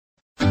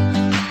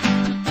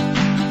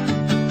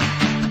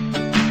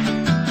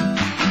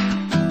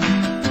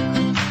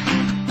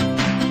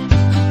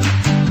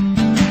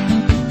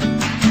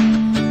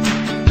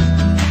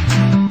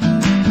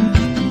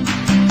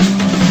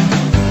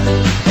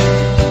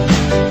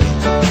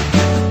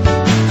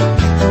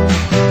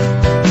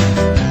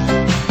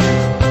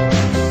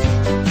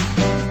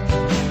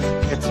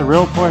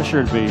real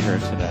pleasure to be here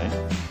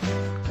today.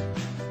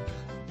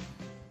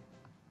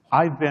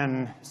 I've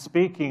been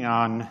speaking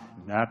on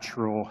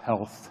natural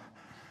health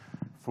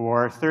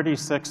for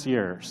 36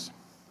 years.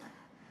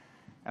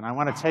 And I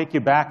want to take you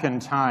back in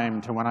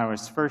time to when I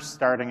was first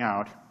starting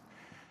out.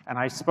 And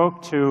I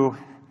spoke to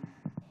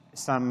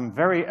some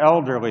very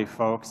elderly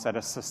folks at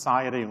a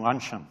society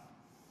luncheon.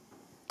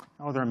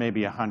 Oh, there may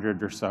be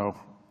 100 or so.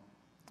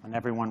 And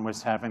everyone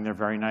was having their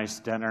very nice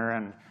dinner,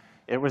 and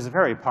it was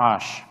very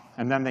posh.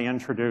 And then they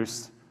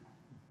introduced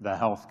the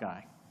health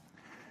guy.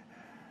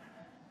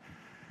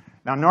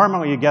 Now,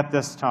 normally you get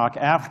this talk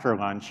after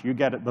lunch. You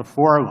get it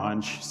before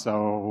lunch,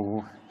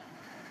 so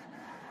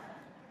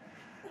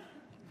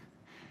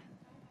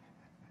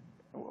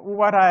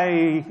what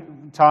I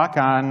talk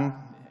on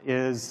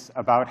is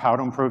about how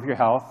to improve your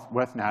health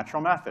with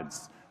natural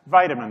methods.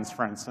 Vitamins,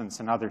 for instance,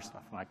 and other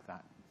stuff like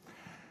that.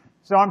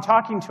 So I'm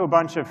talking to a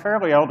bunch of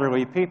fairly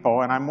elderly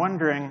people, and I'm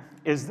wondering,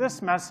 is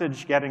this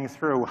message getting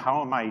through?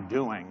 How am I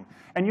doing?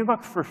 And you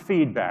look for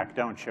feedback,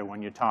 don't you,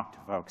 when you talk to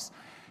folks?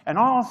 And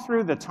all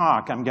through the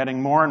talk, I'm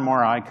getting more and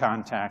more eye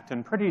contact,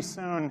 and pretty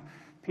soon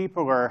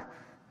people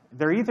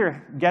they're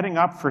either getting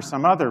up for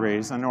some other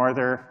reason, or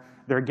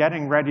they're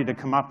getting ready to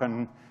come up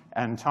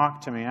and talk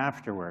to me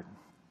afterward.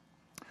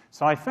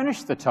 So I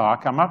finished the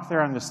talk. I'm up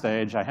there on the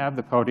stage. I have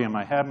the podium.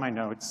 I have my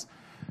notes.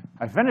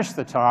 I finished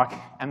the talk,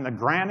 and the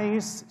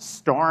grannies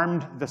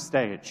stormed the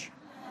stage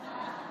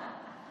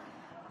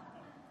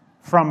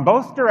from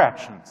both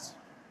directions.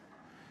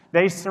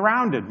 They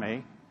surrounded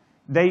me.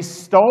 They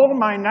stole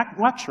my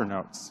lecture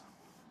notes.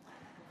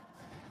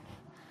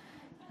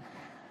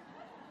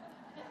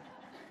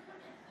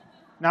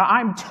 Now,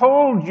 I'm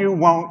told you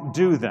won't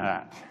do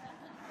that.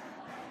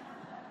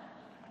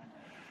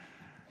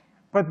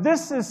 But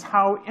this is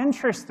how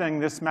interesting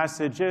this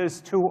message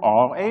is to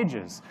all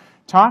ages.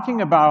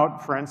 Talking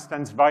about, for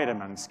instance,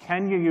 vitamins.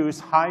 Can you use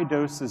high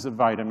doses of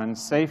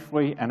vitamins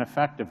safely and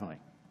effectively?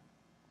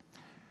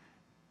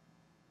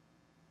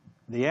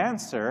 The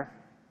answer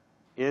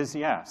is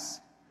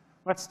yes.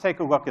 Let's take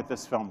a look at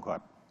this film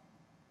clip.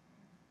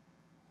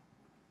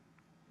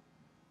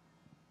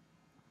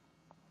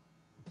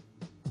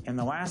 In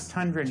the last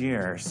 100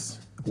 years,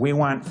 we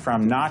went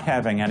from not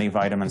having any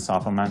vitamin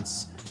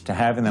supplements to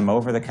having them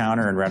over the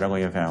counter and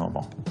readily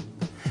available.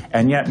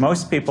 And yet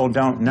most people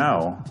don't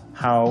know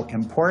how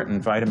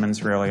important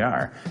vitamins really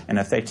are. And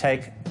if they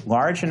take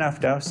large enough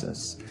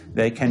doses,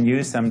 they can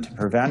use them to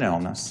prevent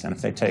illness. And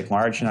if they take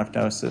large enough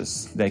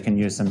doses, they can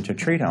use them to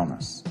treat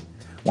illness.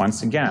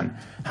 Once again,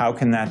 how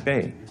can that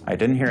be? I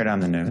didn't hear it on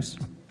the news.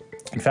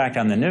 In fact,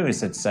 on the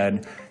news it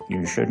said,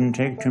 you shouldn't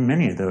take too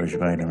many of those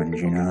vitamins,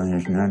 you know,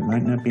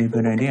 might not be a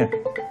good idea.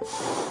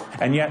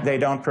 And yet they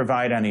don't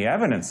provide any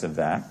evidence of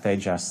that, they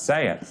just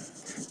say it.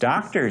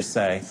 Doctors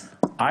say,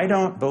 I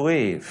don't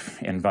believe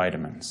in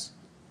vitamins.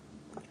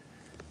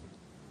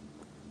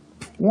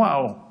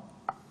 Well,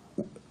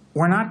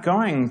 we're not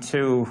going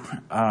to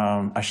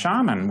a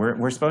shaman.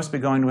 We're supposed to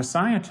be going to a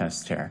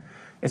scientist here.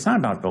 It's not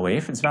about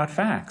belief, it's about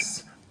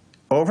facts.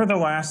 Over the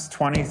last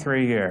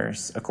 23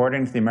 years,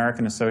 according to the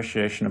American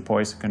Association of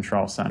Poison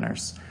Control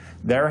Centers,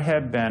 there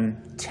have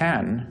been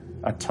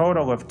a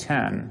total of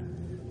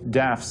 10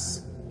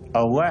 deaths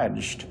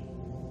alleged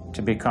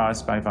to be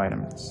caused by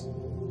vitamins.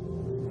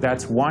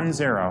 That's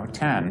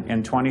 10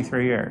 in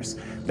 23 years.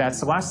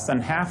 That's less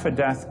than half a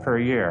death per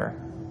year.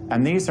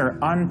 And these are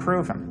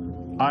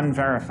unproven,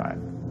 unverified,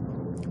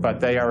 but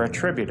they are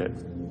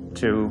attributed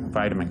to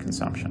vitamin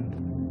consumption.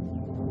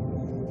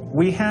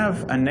 We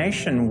have a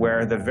nation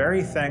where the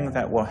very thing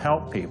that will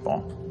help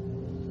people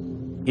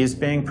is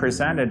being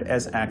presented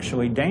as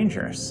actually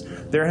dangerous.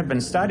 There have been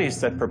studies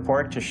that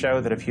purport to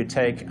show that if you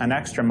take an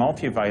extra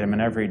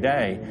multivitamin every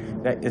day,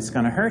 that it's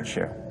going to hurt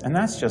you. And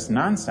that's just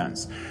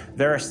nonsense.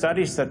 There are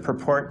studies that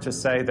purport to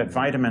say that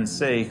vitamin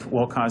C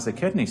will cause a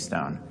kidney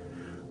stone.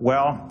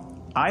 Well,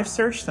 I've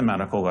searched the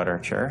medical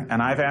literature,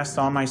 and I've asked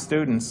all my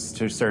students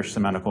to search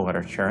the medical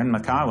literature and my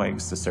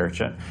colleagues to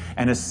search it.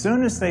 And as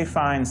soon as they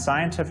find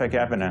scientific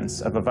evidence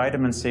of a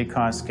vitamin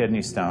C-caused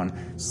kidney stone,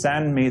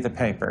 send me the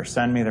paper,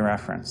 send me the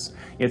reference.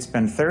 It's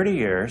been 30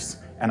 years,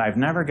 and I've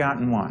never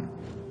gotten one.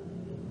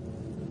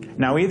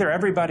 Now, either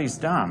everybody's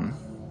dumb,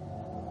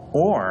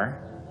 or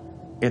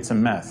it's a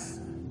myth.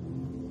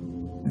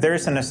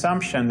 There's an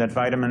assumption that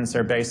vitamins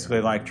are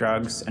basically like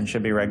drugs and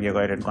should be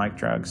regulated like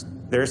drugs.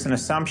 There's an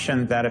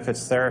assumption that if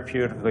it's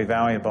therapeutically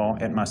valuable,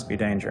 it must be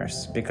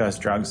dangerous, because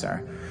drugs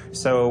are.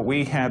 So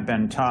we have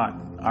been taught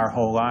our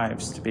whole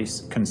lives to be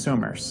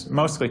consumers,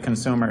 mostly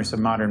consumers of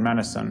modern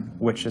medicine,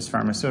 which is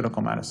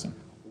pharmaceutical medicine.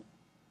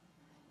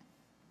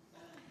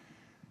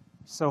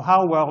 So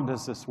how well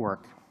does this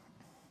work?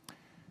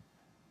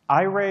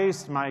 I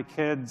raised my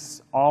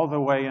kids all the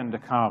way into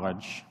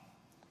college,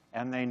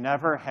 and they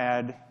never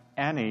had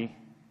any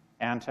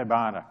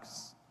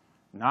antibiotics.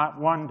 Not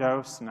one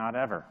dose, not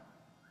ever.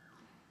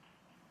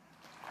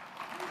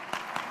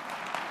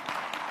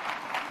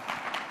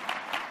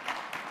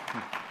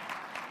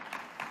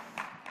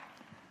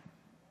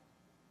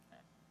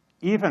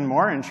 Even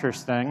more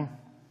interesting,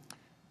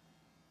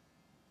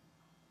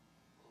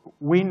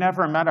 We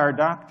never met our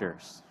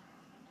doctors.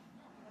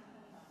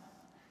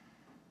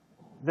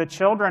 The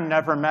children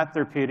never met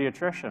their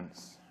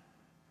pediatricians.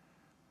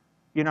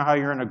 You know how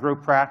you're in a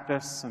group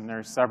practice and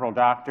there's several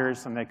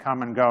doctors and they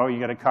come and go. You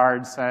get a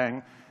card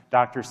saying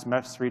Dr.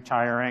 Smith's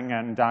retiring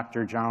and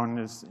Dr.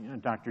 Jones,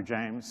 Dr.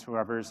 James,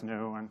 whoever is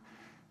new. And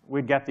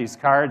we'd get these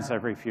cards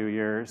every few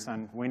years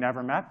and we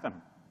never met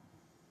them.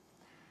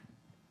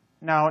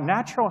 Now,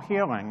 natural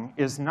healing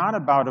is not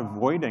about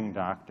avoiding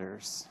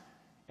doctors.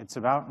 It's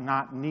about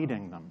not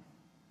needing them.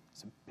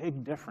 It's a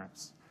big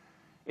difference.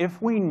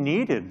 If we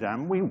needed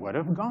them, we would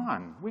have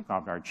gone. We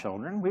loved our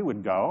children, we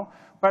would go,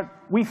 but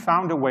we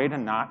found a way to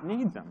not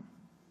need them.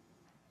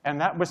 And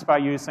that was by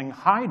using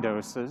high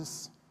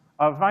doses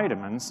of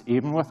vitamins,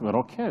 even with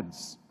little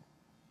kids.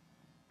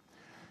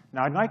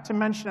 Now, I'd like to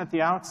mention at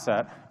the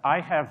outset, I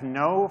have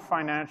no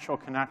financial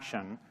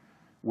connection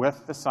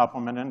with the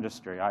supplement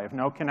industry. I have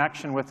no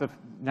connection with the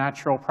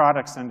natural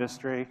products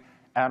industry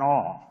at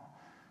all.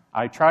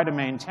 I try to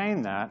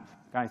maintain that.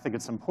 I think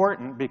it's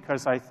important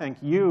because I think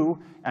you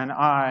and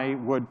I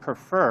would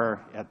prefer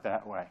it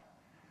that way.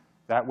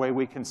 That way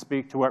we can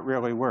speak to what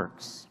really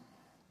works.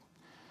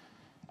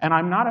 And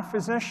I'm not a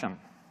physician.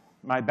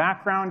 My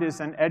background is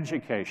in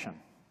education.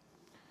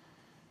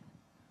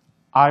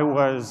 I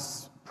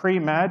was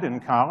pre-med in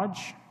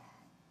college,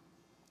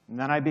 and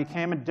then I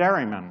became a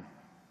dairyman,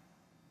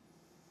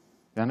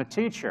 then a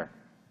teacher,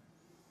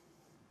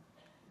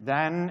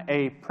 then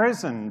a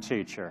prison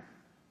teacher.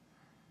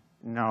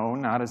 No,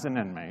 not as an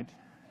inmate.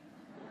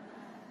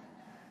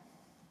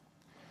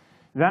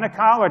 Then a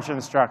college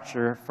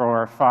instructor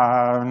for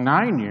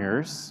 9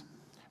 years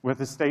with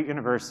the State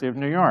University of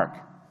New York.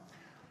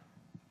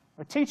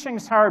 But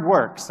teaching's hard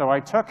work, so I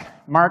took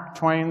Mark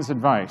Twain's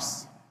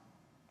advice.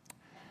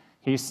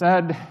 He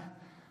said,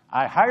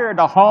 "I hired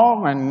a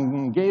hall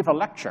and gave a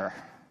lecture.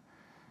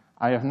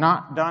 I have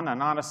not done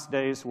an honest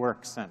day's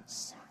work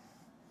since."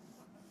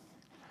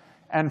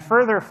 And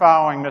further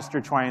following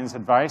Mr. Twain's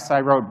advice,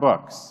 I wrote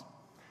books.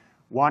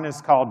 One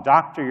is called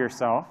Doctor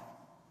Yourself,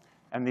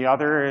 and the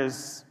other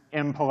is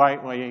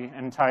impolitely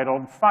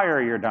entitled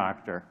Fire Your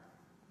Doctor.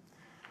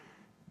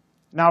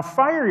 Now,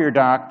 Fire Your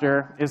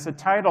Doctor is a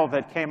title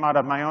that came out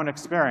of my own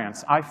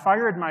experience. I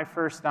fired my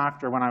first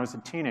doctor when I was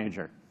a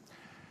teenager.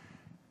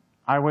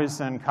 I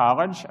was in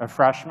college, a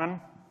freshman,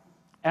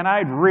 and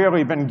I'd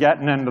really been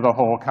getting into the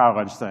whole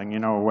college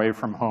thing, away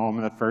from home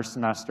the first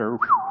semester,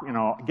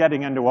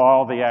 getting into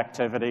all the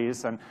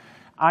activities. And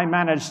I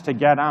managed to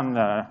get on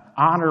the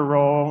honor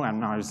roll,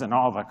 and I was in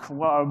all the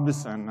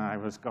clubs, and I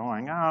was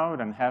going out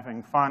and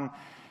having fun,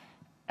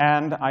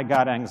 and I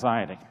got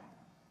anxiety,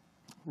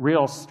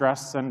 real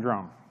stress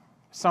syndrome,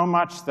 so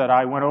much that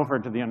I went over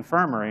to the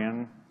infirmary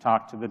and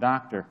talked to the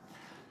doctor.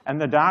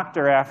 And the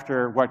doctor,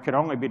 after what could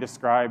only be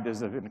described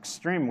as an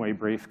extremely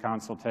brief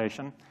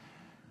consultation,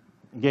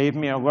 gave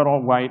me a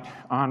little white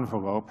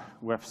envelope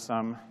with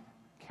some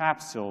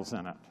capsules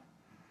in it.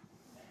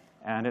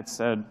 And it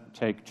said,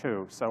 "Take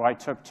 2." So I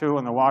took 2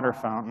 in the water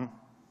fountain.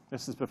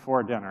 This is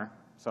before dinner,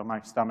 so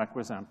my stomach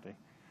was empty.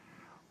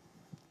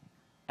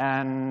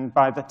 And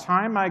by the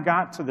time I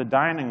got to the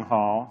dining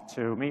hall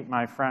to meet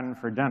my friend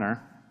for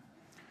dinner,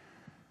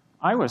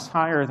 I was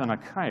higher than a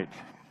kite.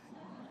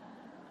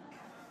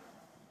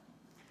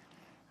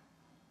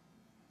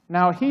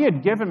 Now, he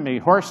had given me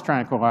horse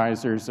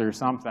tranquilizers or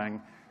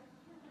something,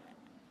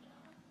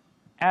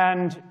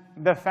 and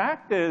the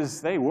fact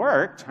is, they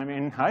worked. I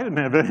mean, I didn't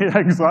have any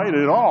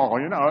anxiety at all,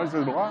 I was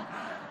just, what?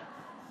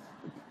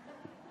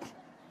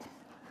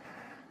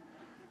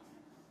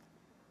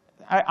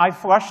 I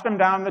flushed them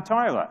down the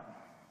toilet.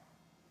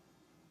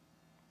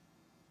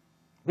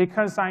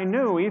 Because I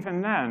knew,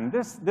 even then,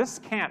 this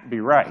can't be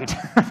right.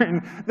 I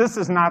mean, this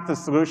is not the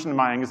solution to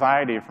my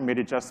anxiety for me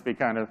to just be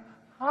kind of,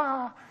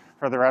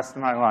 for the rest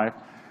of my life.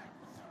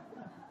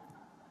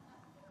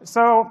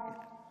 So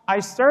I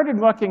started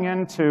looking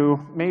into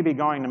maybe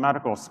going to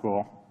medical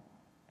school,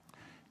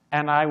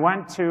 and I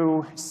went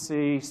to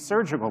see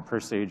surgical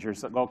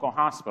procedures at local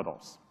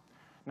hospitals.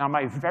 Now,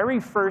 my very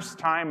first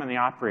time in the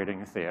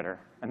operating theater,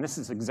 and this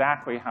is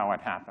exactly how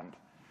it happened,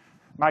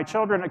 my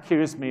children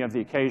accused me of the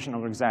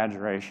occasional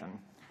exaggeration.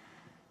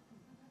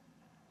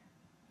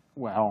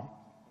 Well,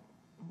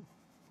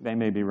 they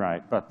may be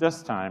right, but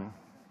this time,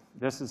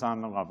 this is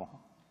on the level.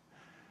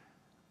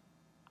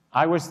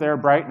 I was there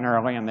bright and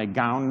early, and they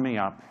gowned me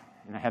up.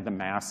 And I had the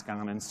mask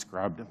on and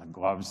scrubbed and the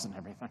gloves and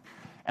everything.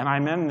 And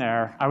I'm in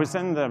there. I was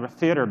in the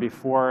theater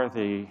before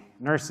the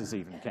nurses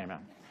even came in.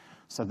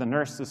 So the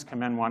nurses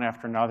come in one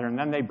after another, and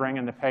then they bring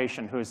in the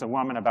patient, who is a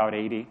woman about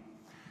 80,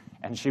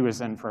 and she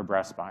was in for a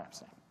breast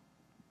biopsy.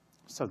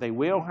 So they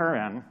wheel her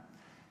in,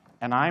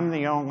 and I'm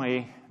the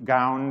only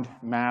gowned,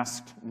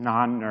 masked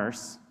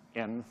non-nurse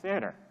in the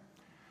theater.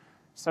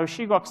 So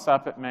she looks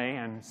up at me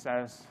and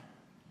says,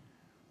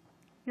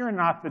 "You're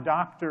not the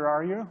doctor,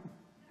 are you?"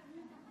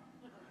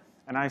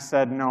 And I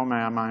said, "No,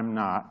 ma'am, I'm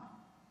not."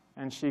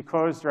 And she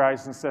closed her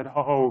eyes and said,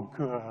 "Oh,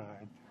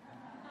 good."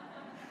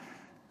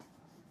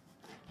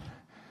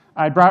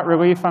 I brought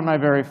relief on my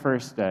very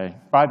first day.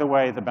 By the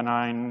way, the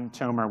benign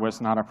tumor was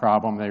not a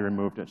problem. They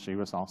removed it. She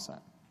was all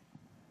set.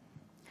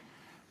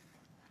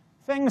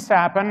 Things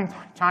happen.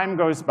 Time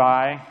goes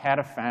by. Had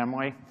a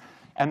family.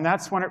 And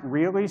that's when it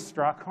really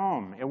struck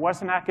home. It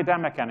wasn't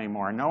academic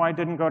anymore. No, I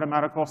didn't go to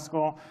medical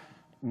school.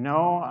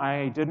 No,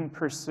 I didn't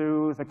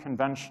pursue the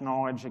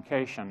conventional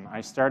education.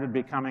 I started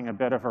becoming a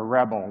bit of a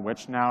rebel,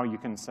 which now you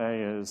can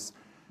say is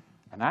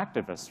an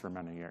activist for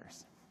many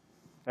years.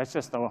 That's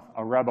just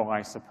a rebel,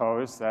 I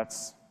suppose.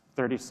 That's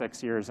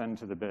 36 years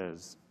into the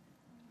biz.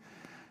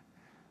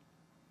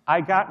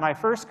 I got my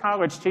first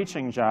college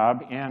teaching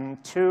job in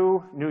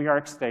 2 New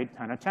York State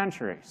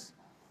penitentiaries.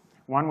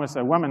 One was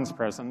a women's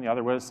prison, the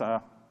other was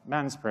a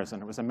men's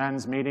prison. It was a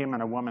men's medium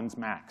and a women's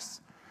max.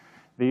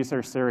 These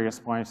are serious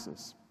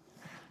places.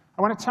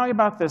 I want to tell you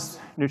about this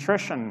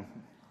nutrition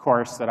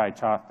course that I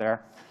taught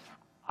there.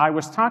 I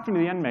was talking to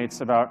the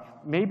inmates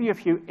about maybe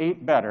if you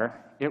ate better,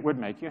 it would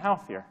make you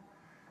healthier.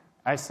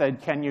 I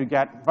said, can you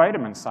get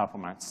vitamin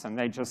supplements? And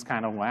they just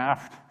kind of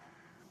laughed.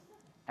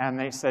 And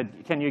they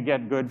said, can you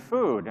get good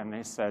food? And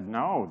they said,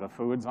 no, the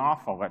food's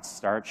awful. It's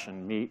starch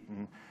and meat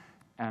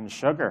and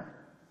sugar.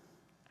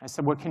 I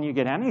said, well, can you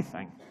get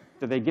anything?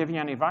 Do they give you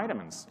any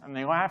vitamins? And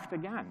they laughed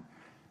again.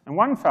 And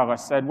one fellow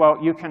said, well,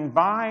 you can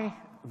buy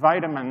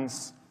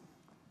vitamins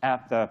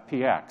at the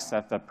PX,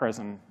 at the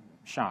prison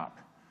shop.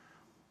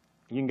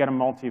 You can get a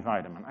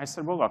multivitamin. I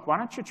said, well, look, why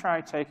don't you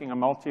try taking a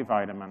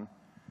multivitamin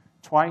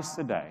twice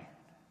a day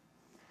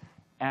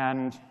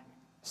and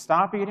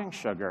stop eating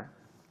sugar,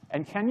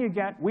 and can you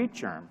get wheat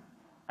germ?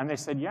 And they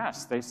said,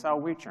 yes, they sell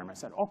wheat germ. I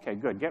said, okay,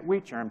 good, get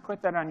wheat germ,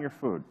 put that on your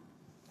food.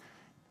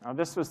 Now,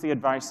 this was the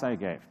advice I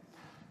gave.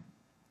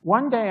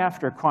 One day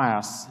after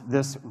class,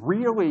 this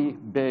really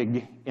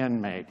big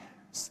inmate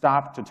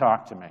stopped to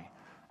talk to me.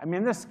 I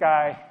mean, this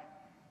guy,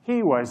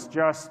 he was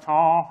just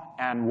tall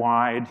and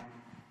wide.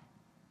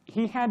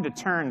 He had to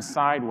turn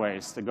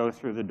sideways to go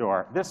through the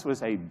door. This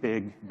was a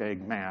big,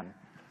 big man.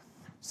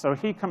 So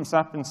he comes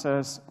up and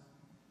says,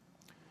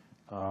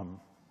 can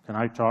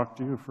I talk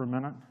to you for a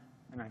minute?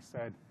 And I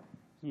said,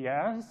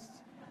 yes.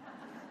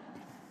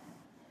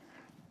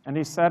 And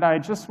he said, I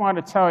just want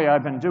to tell you,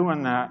 I've been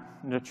doing that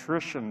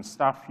nutrition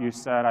stuff you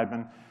said. I've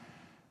been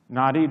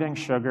not eating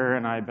sugar,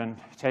 and I've been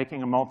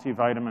taking a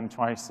multivitamin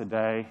twice a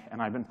day,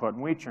 and I've been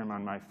putting wheat germ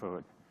on my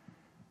food.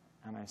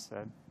 And I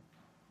said,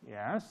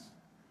 yes.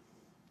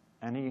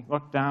 And he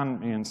looked down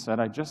at me and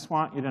said, I just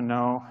want you to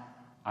know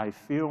I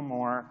feel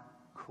more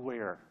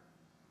clear.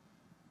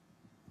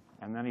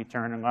 And then he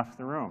turned and left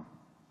the room.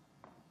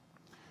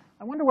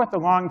 I wonder what the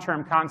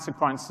long-term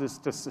consequences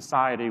to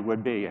society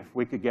would be if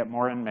we could get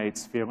more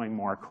inmates feeling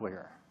more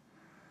clear.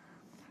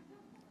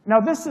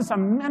 Now, this is a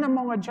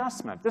minimal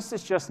adjustment. This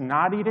is just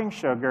not eating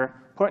sugar,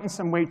 putting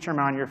some wheat germ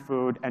on your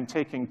food, and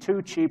taking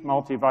 2 cheap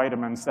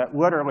multivitamins that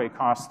literally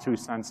cost 2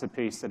 cents a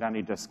piece at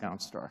any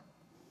discount store.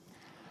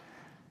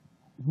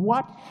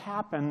 What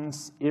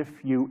happens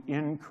if you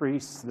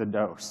increase the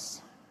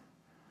dose?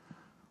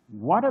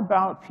 What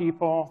about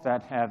people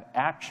that have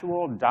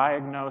actual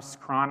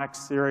diagnosed chronic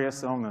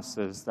serious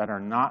illnesses that are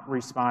not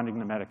responding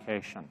to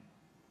medication?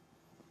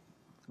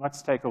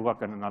 Let's take a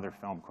look at another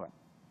film clip.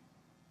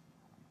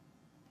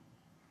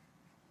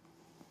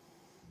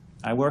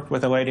 I worked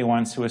with a lady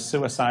once who was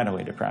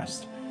suicidally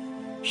depressed.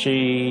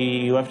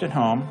 She lived at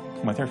home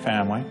with her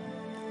family.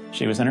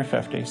 She was in her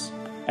 50s,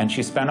 and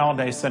she spent all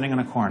day sitting in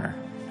a corner,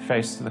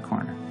 face to the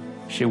corner.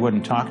 She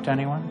wouldn't talk to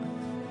anyone.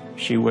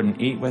 She wouldn't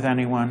eat with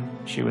anyone.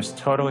 She was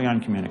totally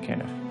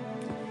uncommunicative.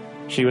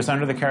 She was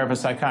under the care of a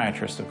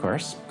psychiatrist, of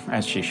course,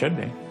 as she should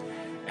be.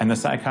 And the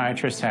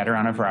psychiatrist had her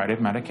on a variety of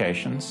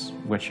medications,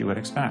 which you would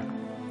expect.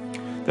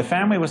 The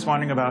family was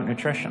wondering about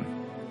nutrition.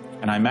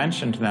 And I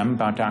mentioned to them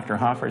about Dr.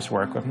 Hoffer's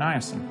work with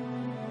niacin.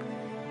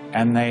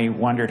 And they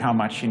wondered how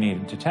much she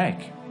needed to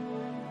take.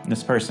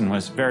 This person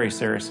was very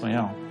seriously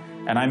ill.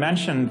 And I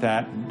mentioned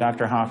that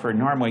Dr. Hoffer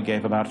normally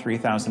gave about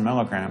 3,000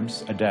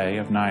 milligrams a day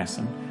of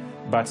niacin.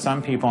 But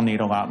some people need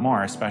a lot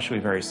more, especially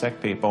very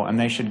sick people, and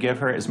they should give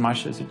her as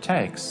much as it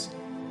takes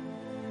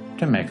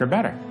to make her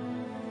better.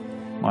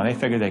 Well, they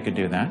figured they could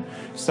do that.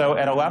 So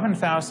at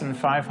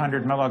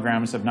 11,500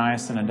 milligrams of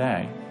niacin a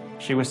day,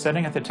 she was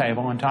sitting at the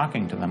table and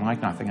talking to them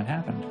like nothing had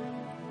happened.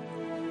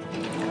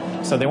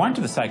 So they went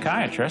to the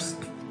psychiatrist,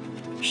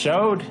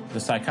 showed the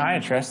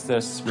psychiatrist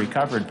this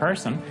recovered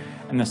person,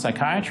 and the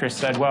psychiatrist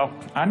said, well,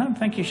 I don't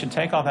think you should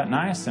take all that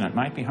niacin. It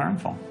might be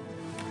harmful.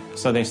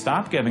 So they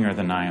stopped giving her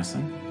the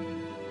niacin,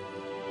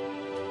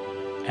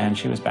 and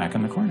she was back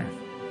in the corner.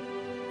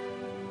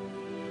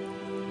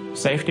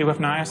 Safety with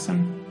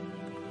niacin?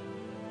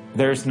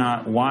 There's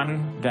not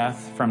 1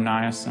 death from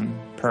niacin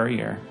per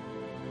year,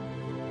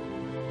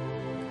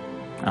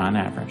 on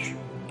average.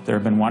 There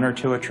have been 1 or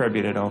 2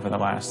 attributed over the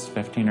last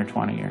 15 or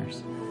 20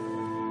 years.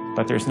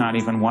 But there's not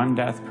even 1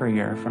 death per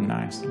year from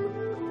niacin.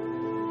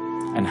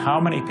 And how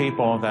many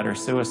people that are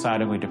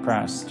suicidally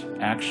depressed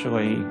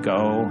actually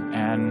go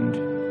and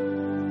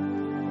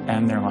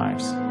end their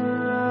lives?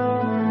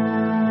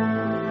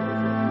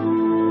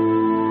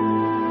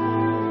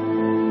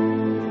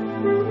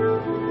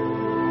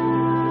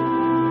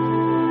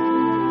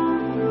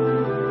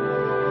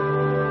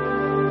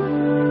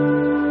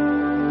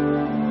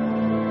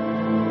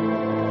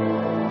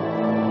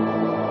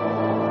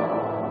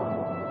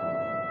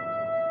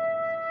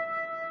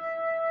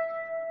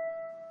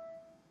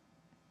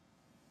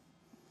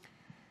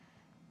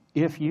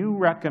 If you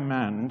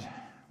recommend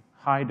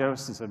high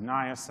doses of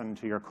niacin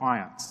to your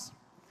clients,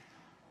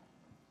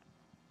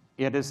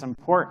 it is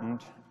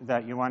important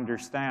that you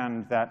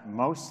understand that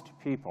most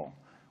people,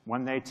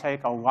 when they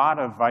take a lot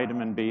of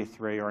vitamin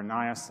B3 or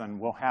niacin,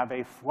 will have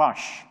a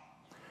flush.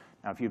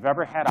 Now, if you've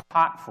ever had a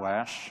hot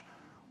flash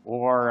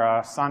or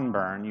a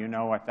sunburn, you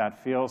know what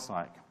that feels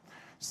like.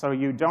 So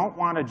you don't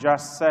want to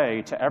just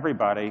say to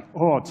everybody,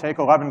 oh, take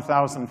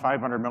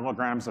 11,500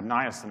 milligrams of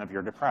niacin if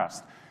you're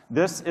depressed.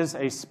 This is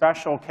a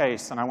special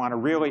case, and I want to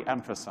really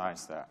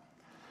emphasize that.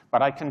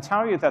 But I can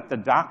tell you that the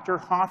Dr.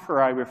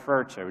 Hoffer I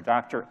refer to,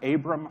 Dr.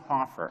 Abram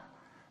Hoffer,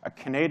 a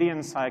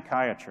Canadian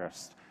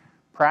psychiatrist,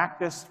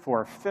 practiced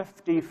for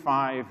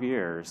 55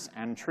 years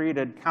and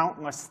treated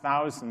countless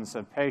thousands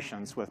of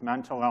patients with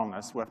mental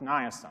illness with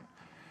niacin.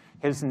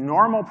 His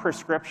normal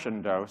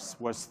prescription dose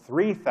was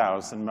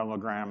 3,000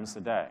 milligrams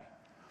a day.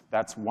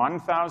 That's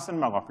 1,000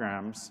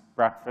 milligrams,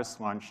 breakfast,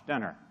 lunch,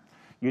 dinner.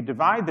 You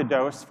divide the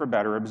dose for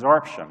better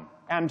absorption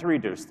and to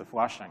reduce the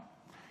flushing.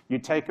 You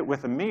take it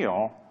with a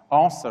meal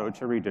also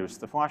to reduce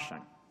the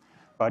flushing.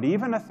 But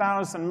even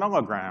 1,000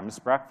 milligrams,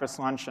 breakfast,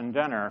 lunch, and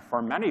dinner,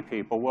 for many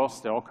people will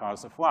still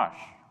cause a flush.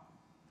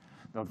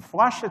 The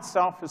flush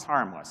itself is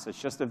harmless.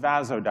 It's just a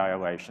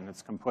vasodilation.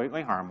 It's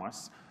completely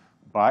harmless,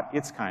 but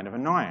it's kind of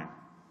annoying.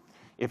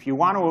 If you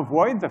want to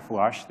avoid the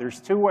flush, there's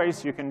two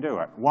ways you can do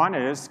it. One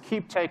is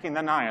keep taking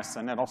the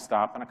niacin. It'll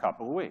stop in a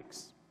couple of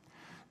weeks.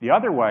 The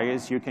other way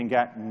is you can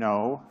get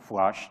no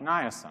flush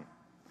niacin.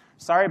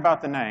 Sorry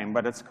about the name,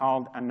 but it's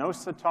called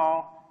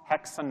inositol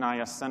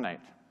hexaniacinate,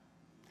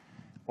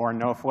 or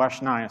no flush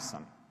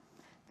niacin.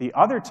 The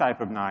other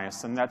type of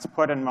niacin that's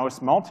put in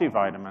most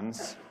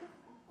multivitamins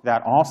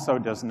that also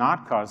does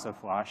not cause a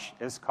flush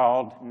is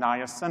called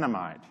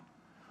niacinamide.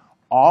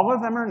 All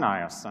of them are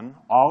niacin.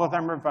 All of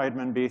them are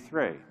vitamin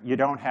B3. You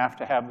don't have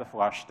to have the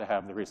flush to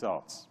have the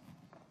results.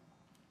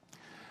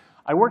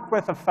 I worked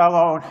with a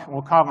fellow,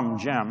 we'll call him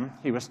Jim.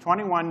 He was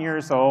 21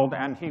 years old,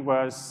 and he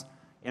was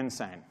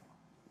insane.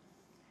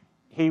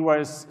 He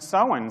was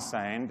so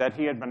insane that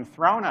he had been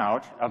thrown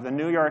out of the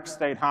New York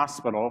State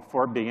Hospital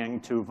for being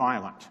too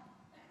violent.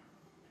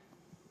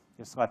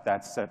 Just let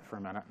that sit for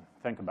a minute.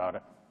 Think about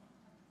it.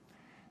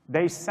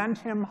 They sent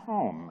him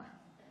home.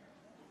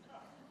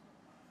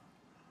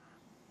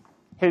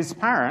 His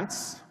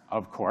parents,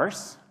 of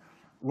course,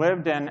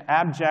 lived in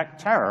abject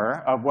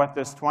terror of what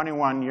this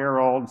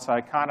 21-year-old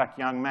psychotic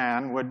young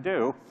man would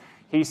do.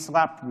 He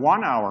slept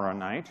 1 hour a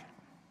night,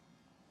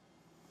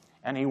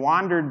 and he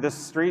wandered the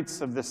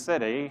streets of the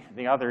city,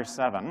 the other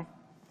 7,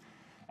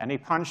 and he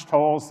punched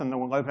holes in the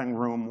living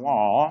room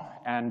wall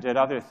and did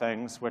other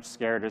things which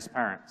scared his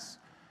parents.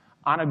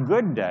 On a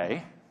good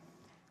day,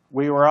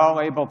 we were all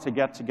able to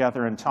get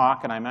together and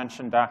talk, and I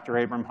mentioned Dr.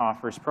 Abram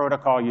Hoffer's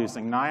protocol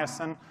using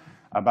niacin,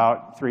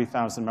 about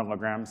 3,000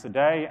 milligrams a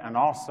day, and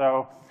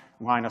also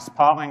Linus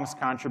Pauling's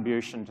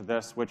contribution to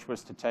this, which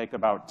was to take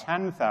about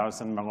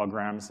 10,000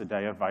 milligrams a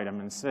day of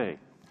vitamin C.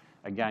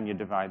 Again, you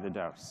divide the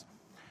dose.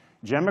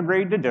 Jim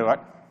agreed to do it,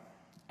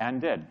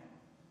 and did.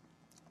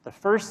 The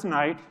first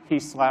night, he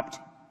slept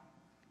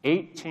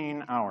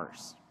 18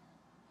 hours.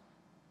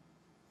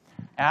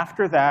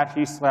 After that,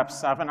 he slept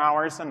 7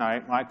 hours a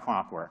night like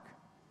clockwork.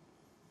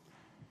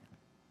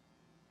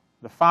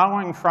 The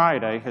following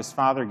Friday, his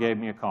father gave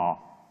me a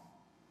call.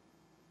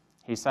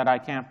 He said, I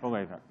can't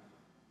believe it.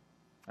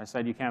 I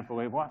said, you can't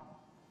believe what?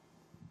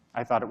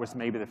 I thought it was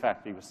maybe the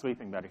fact that he was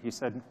sleeping better. He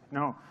said,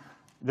 no.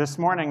 This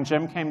morning,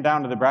 Jim came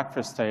down to the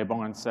breakfast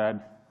table and said,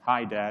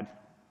 hi, Dad.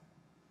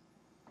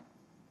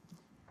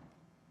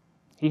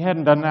 He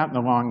hadn't done that in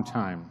a long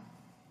time.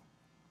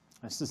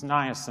 This is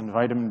niacin,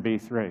 vitamin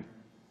B3.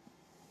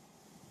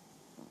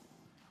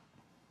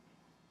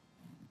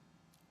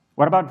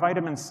 What about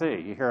vitamin C?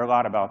 You hear a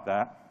lot about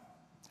that.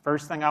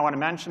 First thing I want to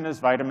mention is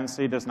vitamin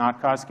C does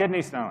not cause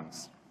kidney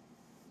stones.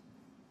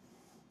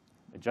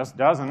 It just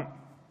doesn't.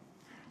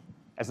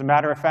 As a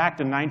matter of fact,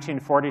 in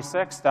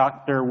 1946,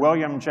 Dr.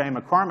 William J.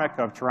 McCormick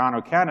of Toronto,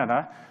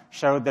 Canada,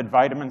 showed that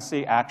vitamin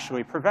C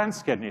actually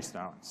prevents kidney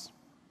stones.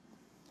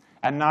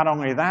 And not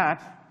only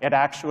that, it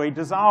actually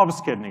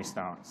dissolves kidney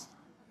stones.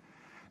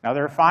 Now,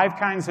 there are 5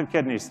 kinds of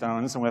kidney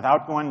stones, and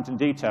without going into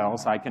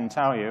details, I can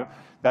tell you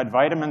that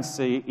vitamin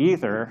C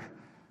either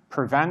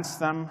prevents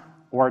them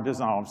or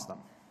dissolves them.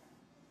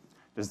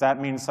 Does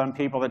that mean some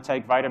people that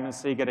take vitamin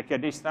C get a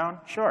kidney stone?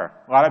 Sure.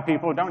 A lot of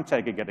people who don't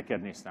take it get a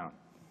kidney stone.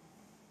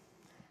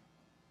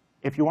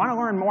 If you want to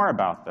learn more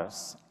about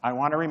this, I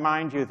want to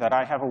remind you that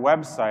I have a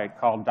website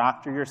called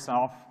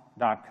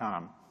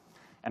dryourself.com.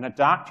 And at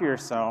Doctor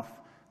Yourself,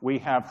 we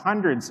have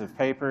hundreds of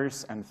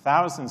papers and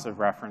thousands of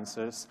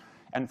references.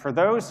 And for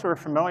those who are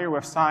familiar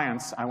with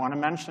science, I want to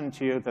mention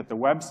to you that the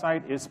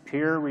website is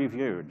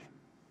peer-reviewed.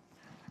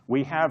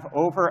 We have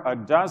over a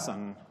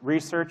dozen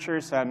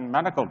researchers and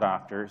medical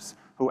doctors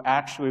who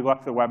actually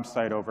look the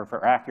website over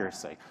for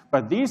accuracy.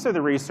 But these are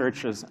the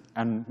researchers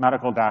and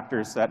medical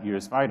doctors that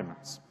use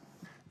vitamins.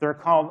 They're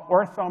called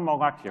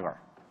orthomolecular.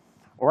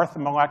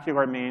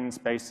 Orthomolecular means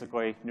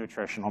basically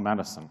nutritional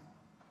medicine.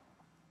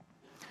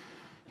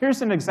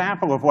 Here's an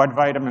example of what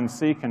vitamin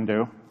C can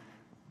do.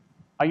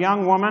 A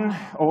young woman,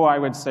 oh, I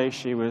would say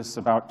she was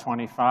about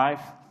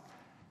 25,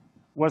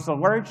 was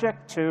allergic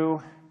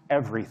to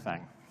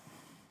everything.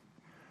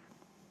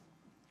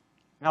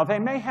 Now, they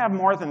may have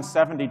more than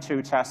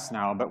 72 tests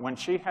now, but when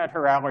she had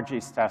her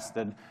allergies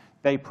tested,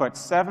 they put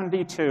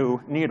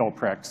 72 needle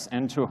pricks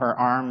into her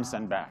arms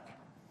and back.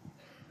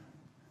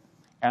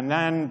 And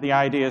then the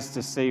idea is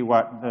to see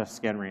what the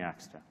skin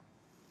reacts to.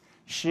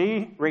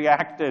 She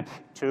reacted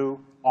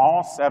to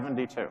all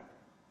 72.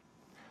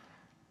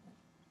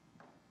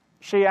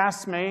 She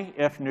asked me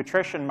if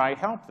nutrition might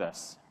help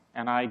this,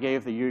 and I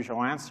gave the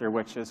usual answer,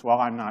 which is, well,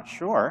 I'm not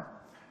sure,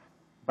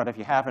 but if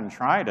you haven't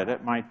tried it,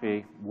 it might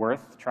be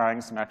worth trying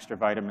some extra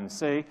vitamin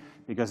C,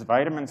 because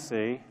vitamin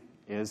C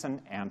is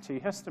an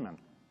antihistamine.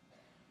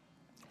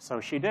 So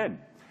she did.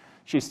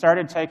 She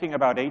started taking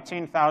about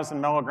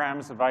 18,000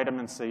 milligrams of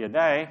vitamin C a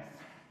day,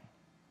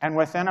 and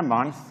within a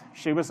month,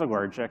 she was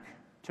allergic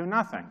to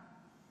nothing.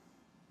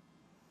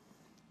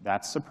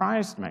 That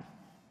surprised me.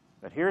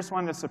 But here's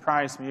one that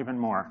surprised me even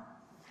more.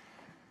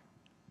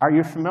 Are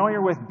you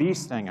familiar with bee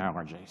sting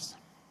allergies?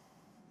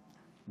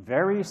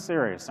 Very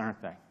serious,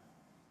 aren't they?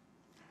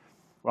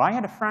 Well, I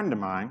had a friend of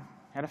mine,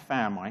 had a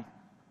family,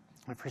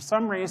 and for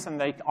some reason,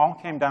 they all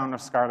came down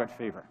with scarlet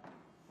fever.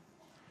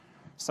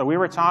 So we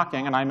were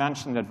talking, and I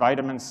mentioned that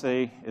vitamin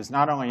C is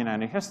not only an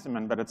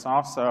antihistamine, but it's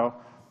also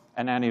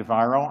an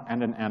antiviral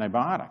and an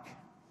antibiotic.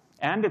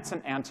 And it's an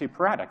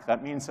antipyretic.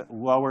 That means it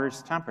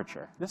lowers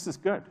temperature. This is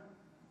good.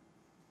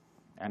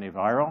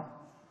 Antiviral,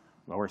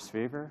 lowers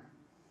fever,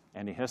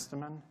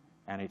 antihistamine,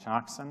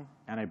 antitoxin,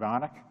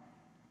 antibiotic.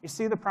 You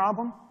see the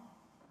problem?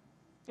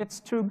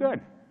 It's too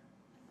good.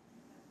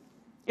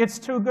 It's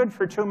too good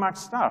for too much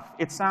stuff.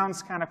 It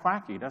sounds kind of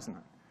quacky, doesn't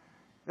it?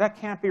 That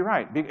can't be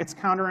right. It's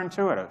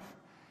counterintuitive.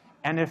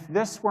 And if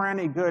this were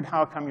any good,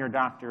 how come your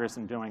doctor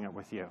isn't doing it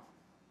with you?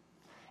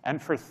 And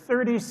for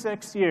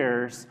 36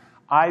 years,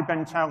 I've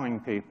been telling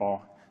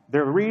people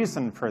the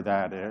reason for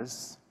that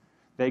is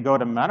they go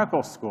to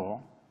medical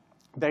school,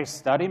 they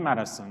study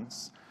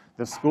medicines,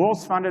 the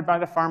school's funded by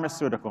the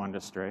pharmaceutical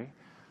industry,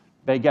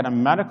 they get a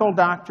medical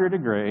doctor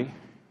degree,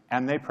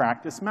 and they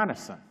practice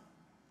medicine.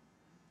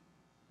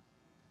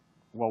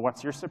 Well,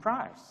 what's your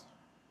surprise?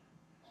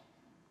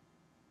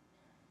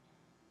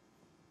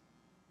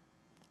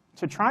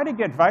 To try to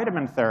get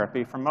vitamin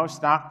therapy from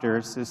most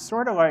doctors is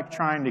sort of like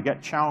trying to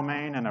get chow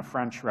mein in a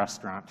French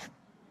restaurant.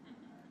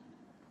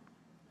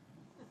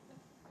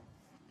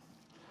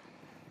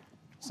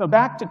 So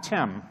back to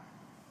Tim.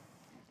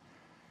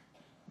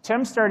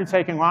 Tim started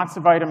taking lots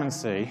of vitamin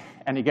C,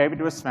 and he gave it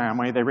to his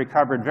family. They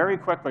recovered very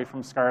quickly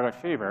from scarlet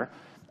fever.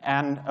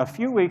 And a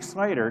few weeks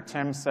later,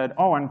 Tim said,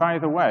 oh, and by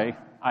the way,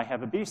 I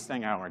have a bee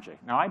sting allergy.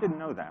 Now, I didn't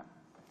know that.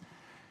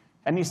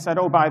 And he said,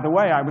 oh, by the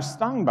way, I was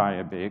stung by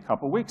a bee a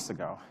couple weeks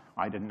ago.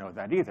 I didn't know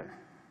that either.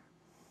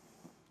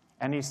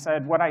 And he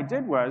said, what I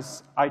did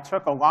was I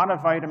took a lot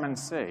of vitamin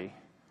C.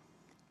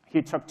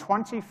 He took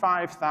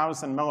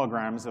 25,000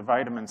 milligrams of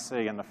vitamin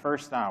C in the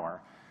first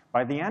hour.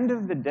 By the end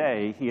of the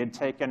day, he had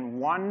taken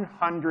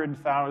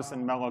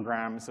 100,000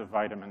 milligrams of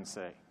vitamin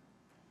C.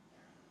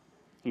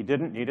 He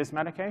didn't need his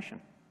medication.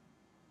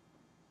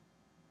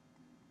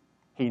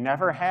 He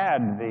never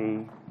had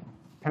the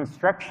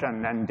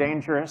constriction and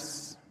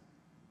dangerous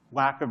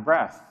lack of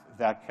breath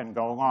that can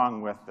go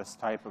along with this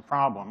type of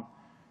problem,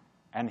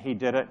 and he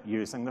did it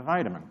using the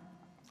vitamin.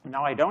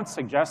 Now, I don't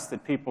suggest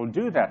that people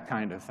do that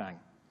kind of thing,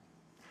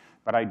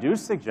 but I do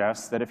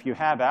suggest that if you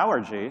have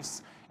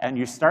allergies and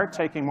you start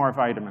taking more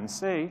vitamin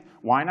C,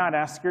 why not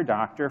ask your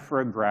doctor for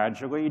a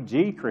gradually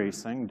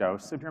decreasing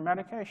dose of your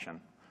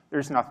medication?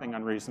 There's nothing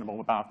unreasonable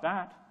about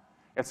that.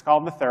 It's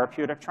called the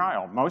therapeutic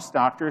trial. Most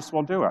doctors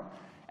will do it.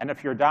 And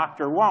if your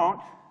doctor won't,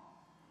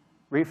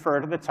 refer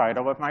to the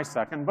title of my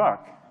second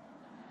book.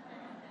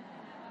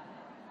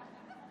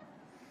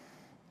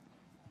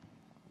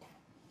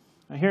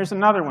 Now, here's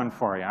another one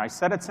for you. I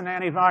said it's an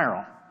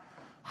antiviral.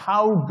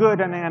 How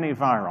good an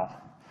antiviral?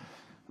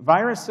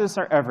 Viruses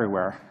are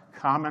everywhere.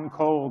 Common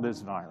cold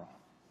is viral.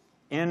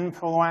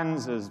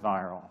 Influenza is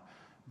viral.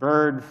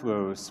 Bird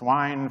flu,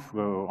 swine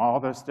flu,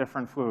 all those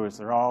different flus,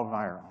 they're all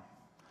viral.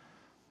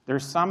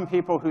 There's some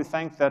people who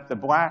think that the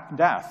Black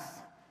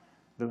Death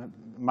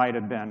might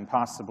have been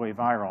possibly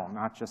viral,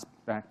 not just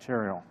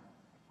bacterial.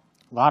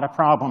 A lot of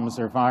problems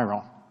are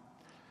viral.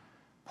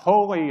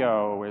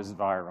 Polio is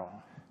viral.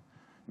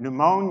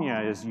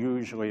 Pneumonia is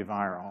usually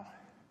viral.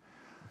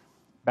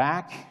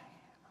 Back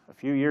a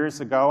few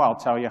years ago, I'll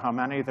tell you how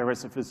many, there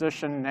was a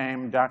physician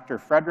named Dr.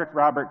 Frederick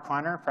Robert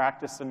Klenner,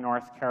 practiced in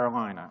North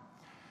Carolina.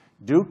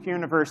 Duke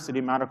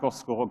University Medical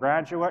School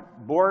graduate,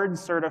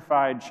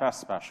 board-certified chest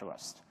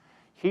specialist.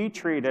 He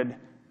treated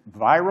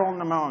viral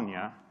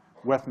pneumonia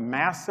with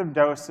massive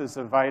doses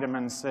of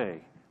vitamin C,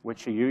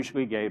 which he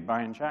usually gave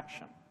by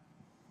injection.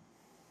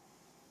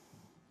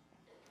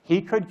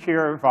 He could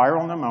cure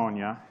viral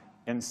pneumonia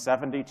in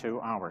 72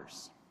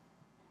 hours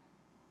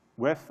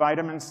with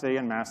vitamin C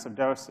in massive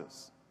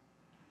doses.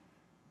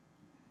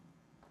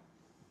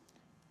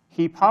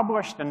 He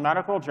published in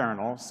medical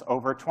journals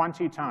over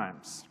 20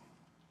 times.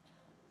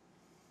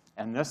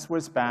 And this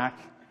was back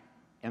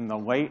in the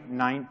late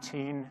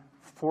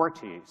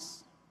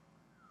 1940s.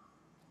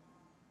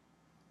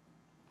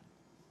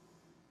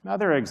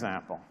 Another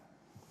example.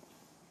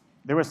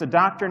 There was a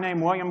doctor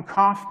named William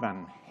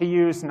Kaufman. He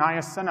used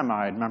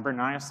niacinamide. Remember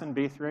niacin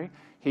B3?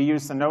 He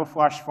used the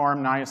no-flush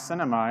form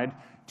niacinamide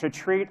to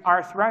treat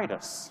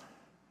arthritis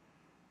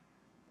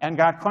and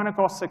got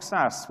clinical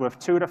success with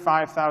 2,000 to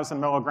 5,000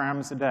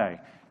 milligrams a day.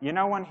 You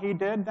know when he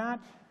did that?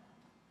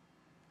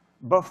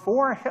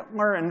 Before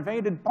Hitler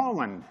invaded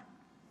Poland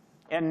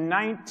in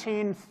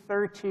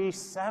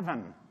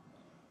 1937.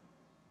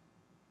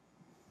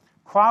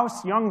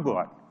 Klaus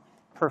Jungblut,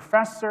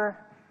 professor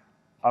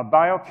of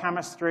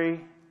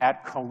biochemistry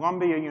at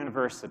Columbia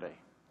University,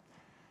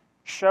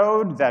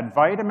 showed that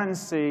vitamin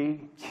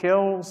C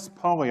kills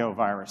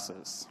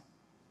polioviruses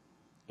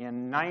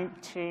in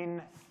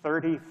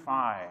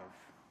 1935.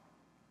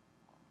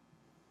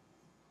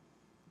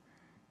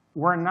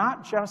 We're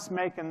not just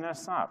making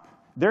this up.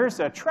 There's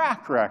a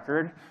track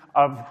record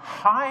of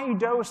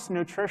high-dose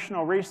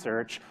nutritional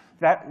research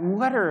that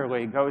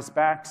literally goes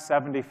back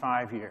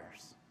 75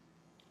 years.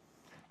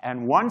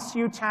 And once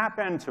you tap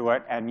into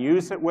it and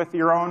use it with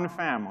your own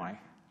family,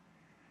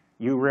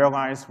 you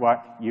realize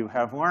what you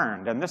have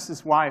learned. And this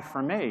is why,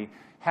 for me,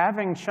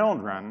 having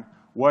children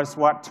was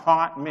what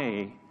taught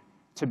me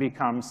to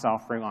become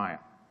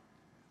self-reliant.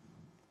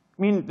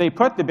 I mean, they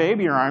put the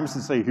baby in your arms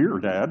and say, "Here,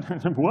 Dad."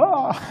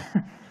 Whoa.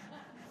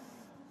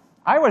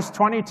 I was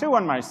 22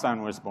 when my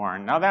son was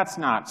born. Now, that's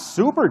not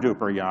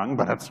super-duper young,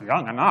 but it's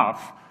young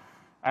enough.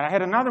 And I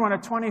had another one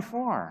at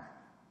 24.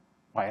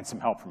 Well, I had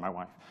some help from my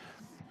wife.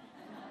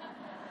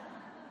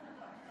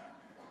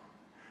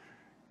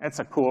 It's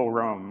a cool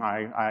room.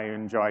 I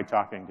enjoy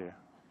talking to you.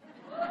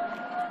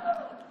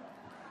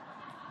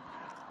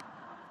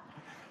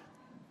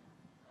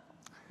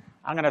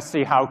 I'm going to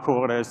see how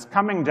cool it is.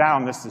 Coming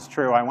down, this is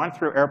true. I went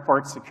through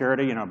airport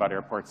security. You know about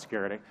airport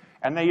security.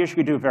 And they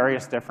usually do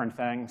various different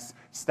things.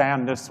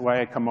 Stand this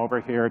way, come over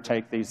here,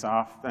 take these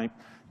off,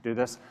 do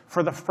this.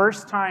 For the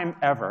first time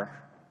ever,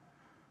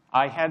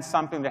 I had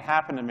something that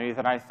happened to me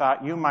that I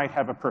thought you might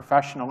have a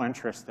professional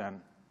interest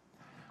in.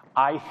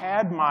 I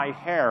had my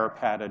hair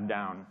patted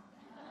down.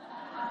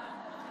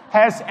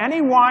 Has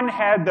anyone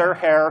had their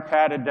hair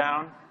patted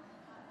down?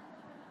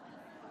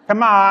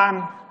 Come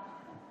on.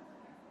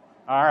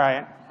 All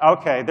right.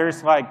 Okay,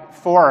 there's like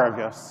 4 of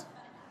us.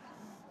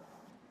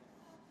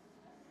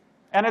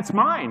 And it's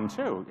mine,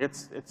 too.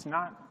 It's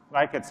not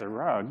like it's a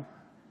rug.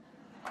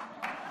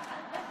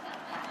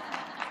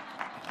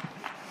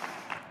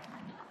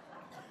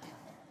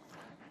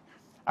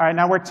 All right,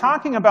 now we're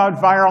talking about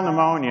viral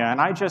pneumonia,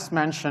 and I just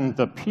mentioned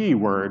the P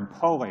word,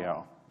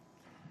 polio.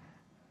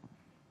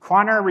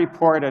 Quanner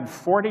reported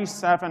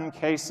 47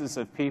 cases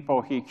of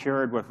people he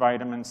cured with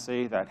vitamin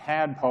C that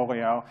had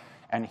polio,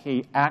 and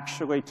he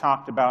actually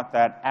talked about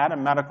that at a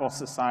medical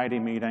society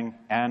meeting,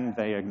 and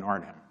they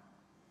ignored him.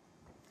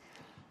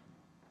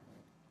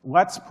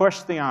 Let's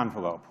push the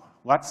envelope.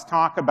 Let's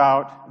talk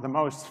about the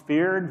most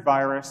feared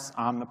virus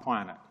on the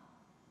planet.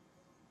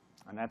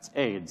 And that's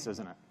AIDS,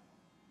 isn't it?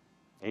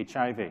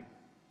 HIV.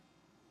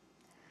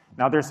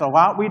 Now, there's a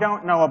lot we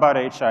don't know about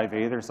HIV.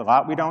 There's a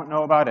lot we don't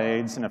know about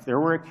AIDS. And if there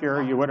were a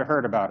cure, you would have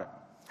heard about it.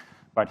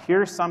 But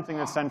here's something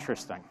that's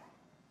interesting.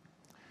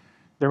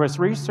 There was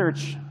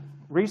research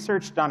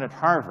done at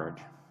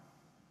Harvard,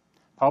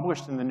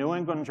 published in the New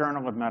England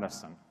Journal of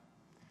Medicine,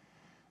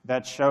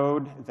 that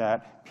showed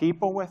that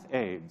people with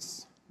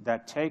AIDS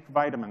that take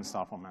vitamin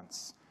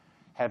supplements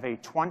have a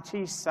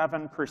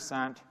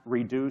 27%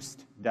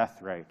 reduced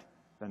death rate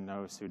than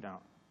those who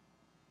don't.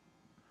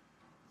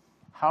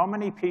 How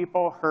many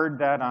people heard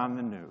that on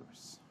the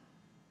news?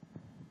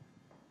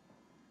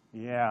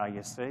 Yeah,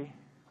 you see?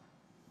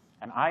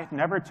 And I've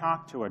never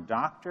talked to a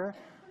doctor,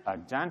 a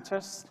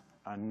dentist,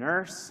 a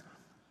nurse,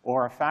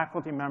 or a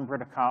faculty member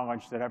at a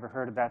college that ever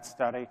heard of that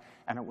study,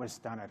 and it was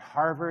done at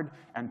Harvard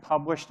and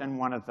published in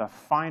one of the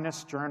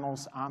finest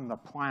journals on the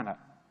planet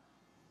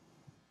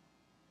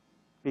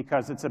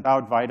because it's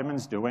about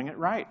vitamins doing it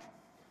right.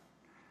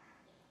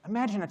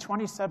 Imagine a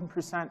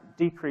 27%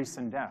 decrease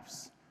in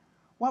deaths.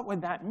 What would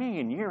that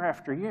mean year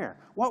after year?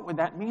 What would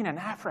that mean in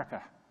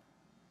Africa?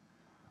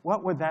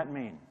 What would that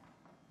mean?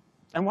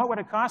 And what would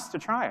it cost to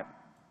try it?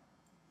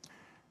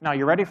 Now,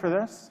 you ready for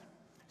this?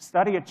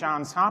 Study at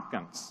Johns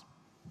Hopkins.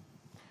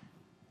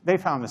 They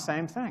found the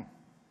same thing.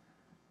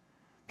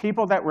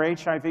 People that were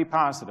HIV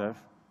positive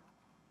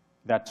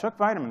that took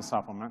vitamin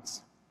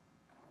supplements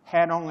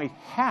had only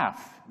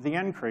half the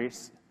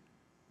increase,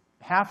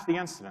 half the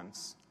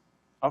incidence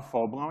of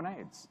full-blown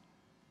AIDS.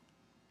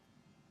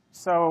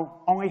 So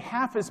only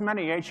half as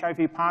many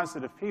HIV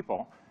positive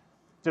people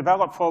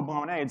developed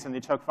full-blown AIDS and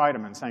they took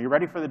vitamins. Now, you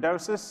ready for the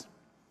doses?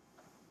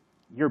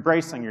 You're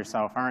bracing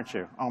yourself, aren't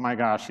you? Oh my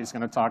gosh, he's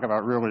going to talk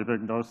about really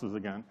big doses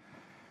again.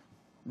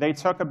 They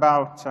took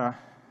about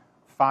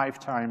 5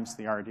 times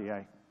the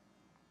RDA.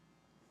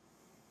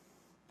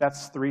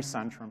 That's 3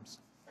 centrums.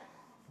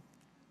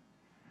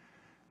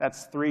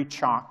 That's 3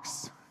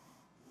 chalks.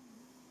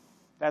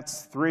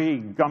 That's 3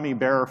 gummy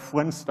bear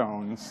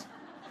Flintstones.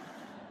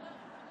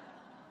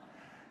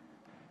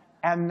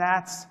 And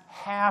that's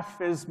half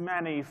as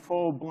many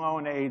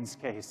full-blown AIDS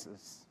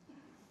cases.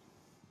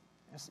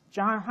 It's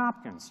Johns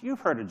Hopkins. You've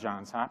heard of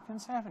Johns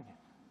Hopkins, haven't you?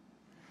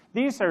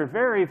 These are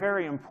very,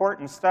 very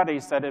important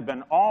studies that have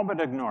been all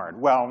but ignored.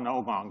 Well,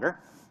 no longer,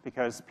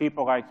 because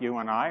people like you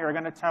and I are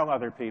going to tell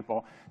other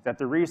people that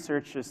the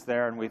research is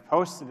there, and we've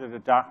posted it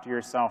at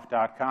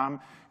dryourself.com,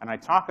 and I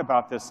talk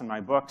about this in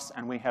my books,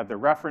 and we have the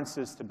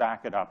references to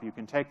back it up. You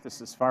can take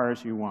this as far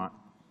as you want.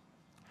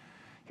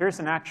 Here's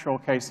an actual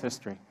case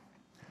history.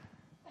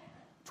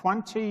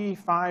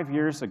 25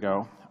 years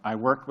ago, I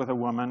worked with a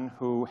woman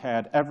who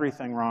had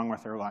everything wrong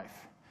with her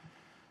life.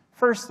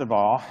 First of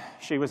all,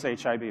 she was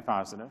HIV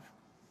positive,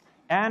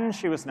 and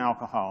she was an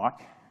alcoholic,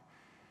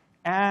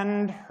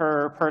 and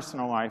her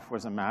personal life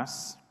was a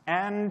mess,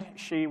 and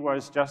she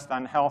was just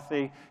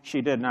unhealthy,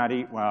 she did not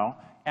eat well,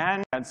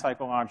 and had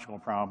psychological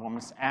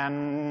problems,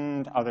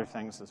 and other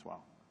things as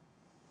well.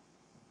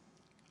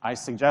 I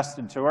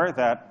suggested to her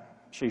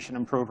that she should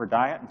improve her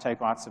diet and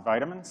take lots of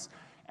vitamins,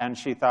 and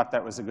she thought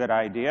that was a good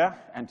idea,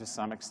 and to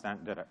some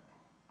extent did it.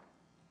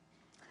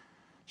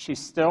 She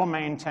still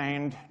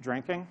maintained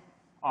drinking,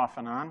 off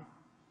and on.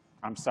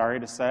 I'm sorry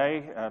to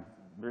say,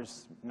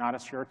 there's not a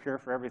sure cure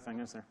for everything,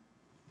 is there?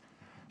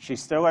 She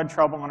still had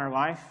trouble in her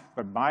life,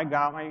 but by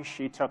golly,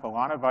 she took a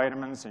lot of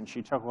vitamins, and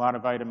she took a lot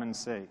of vitamin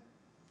C.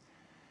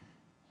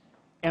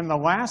 In the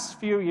last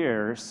few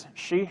years,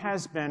 she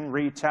has been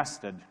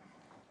retested,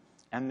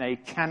 and they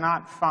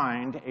cannot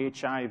find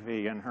HIV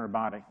in her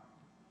body.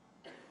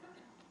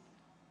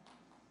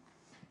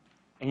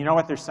 And you know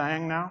what they're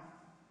saying now?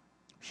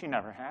 She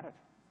never had it.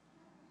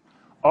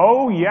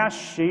 Oh, yes,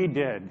 she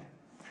did.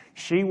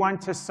 She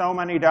went to so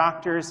many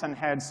doctors and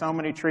had so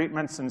many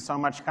treatments and so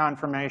much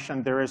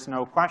confirmation, there is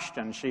no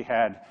question she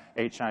had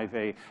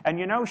HIV. And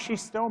you know, she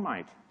still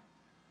might.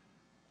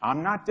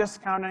 I'm not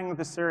discounting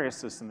the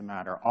seriousness in the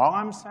matter. All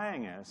I'm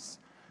saying is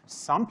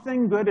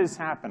something good is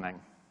happening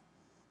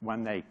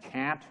when they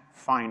can't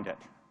find it.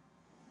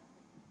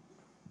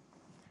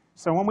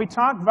 So when we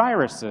talk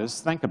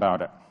viruses, think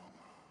about it.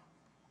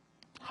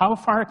 How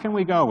far can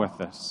we go with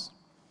this?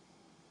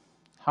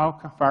 How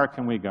far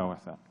can we go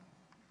with it?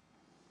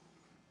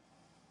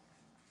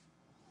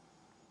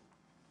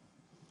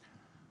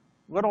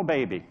 Little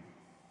baby.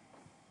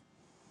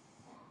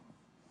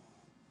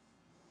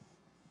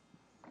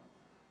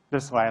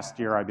 This last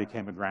year, I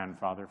became a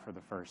grandfather for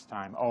the first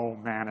time. Oh,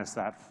 man, is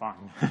that fun.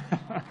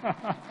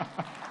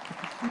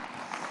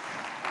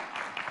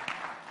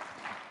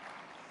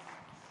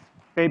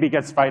 Baby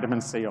gets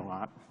vitamin C a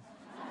lot.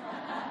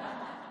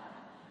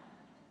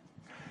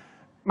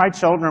 My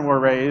children were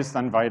raised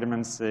on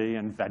vitamin C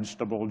and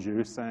vegetable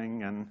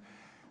juicing and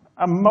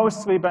a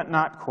mostly but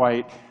not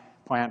quite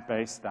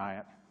plant-based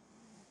diet.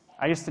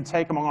 I used to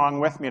take them along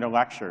with me to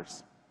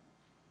lectures.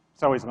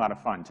 It's always a lot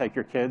of fun. Take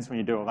your kids when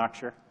you do a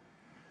lecture.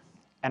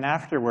 And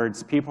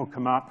afterwards, people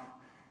come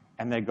up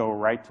and they go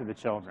right to the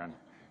children.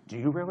 Do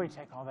you really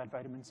take all that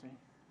vitamin C?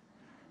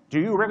 Do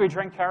you really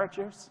drink carrot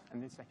juice?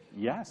 And they say,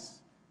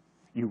 yes.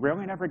 You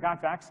really never got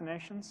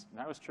vaccinations? And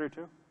that was true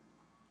too.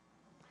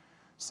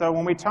 So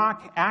when we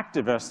talk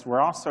activists, we're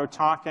also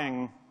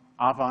talking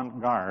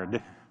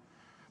avant-garde.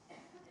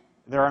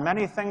 There are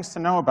many things to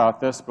know about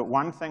this, but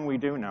one thing we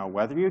do know,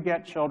 whether you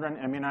get children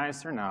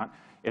immunized or not,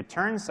 it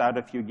turns out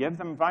if you give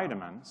them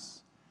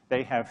vitamins,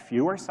 they have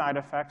fewer side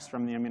effects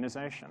from the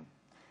immunization.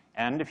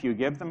 And if you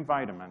give them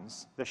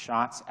vitamins, the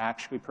shots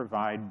actually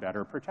provide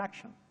better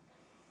protection.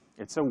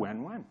 It's a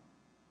win-win.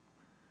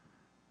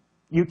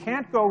 You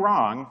can't go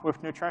wrong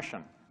with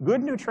nutrition.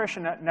 Good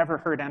nutrition never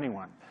hurt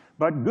anyone.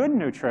 But good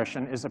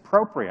nutrition is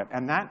appropriate,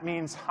 and that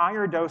means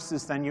higher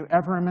doses than you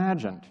ever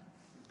imagined.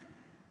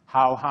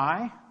 How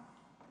high?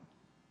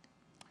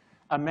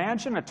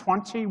 Imagine a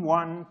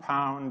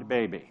 21-pound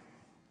baby,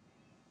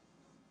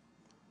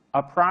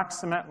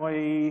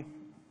 approximately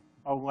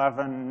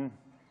 11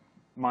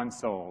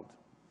 months old,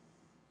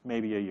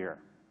 maybe a year.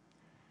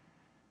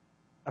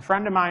 A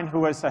friend of mine who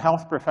was a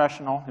health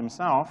professional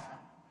himself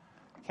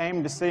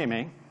came to see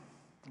me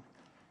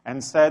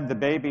and said the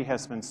baby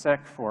has been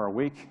sick for a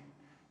week.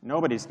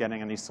 Nobody's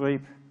getting any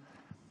sleep.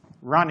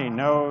 Runny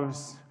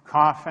nose,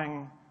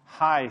 coughing,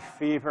 high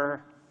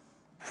fever,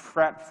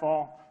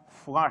 fretful,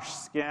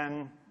 flushed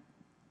skin,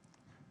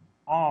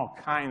 all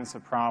kinds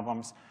of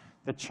problems.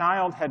 The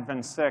child had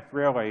been sick,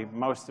 really,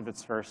 most of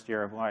its first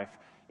year of life.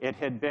 It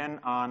had been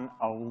on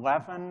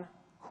 11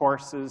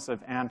 courses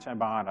of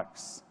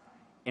antibiotics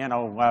in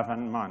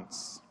 11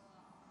 months.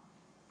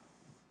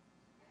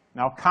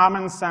 Now,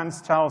 common sense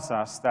tells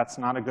us that's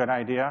not a good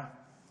idea,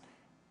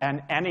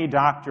 and any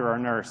doctor or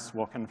nurse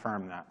will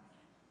confirm that.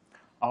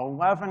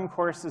 11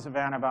 courses of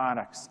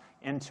antibiotics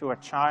into a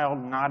child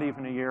not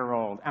even a year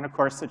old, and of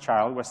course the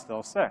child was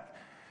still sick.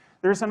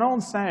 There's an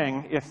old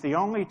saying, if the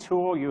only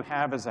tool you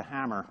have is a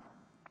hammer,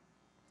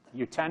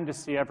 you tend to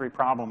see every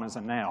problem as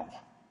a nail.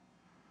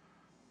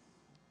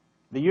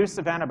 The use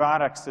of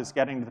antibiotics is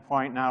getting to the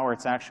point now where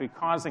it's actually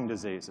causing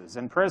diseases.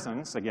 In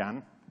prisons,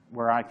 again,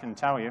 where I can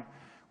tell you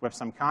with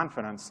some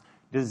confidence,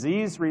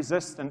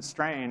 disease-resistant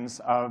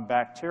strains of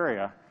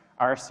bacteria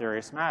are a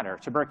serious matter.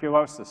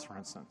 Tuberculosis, for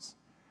instance.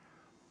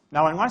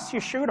 Now, unless you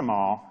shoot them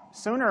all,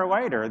 sooner or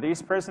later,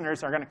 these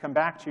prisoners are going to come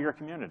back to your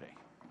community.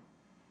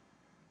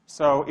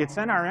 So it's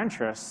in our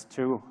interest,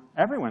 to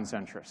everyone's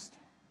interest,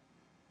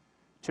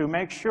 to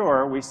make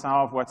sure we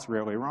solve what's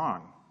really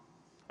wrong.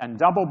 And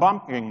double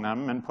bumping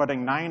them and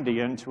putting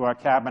 90 into a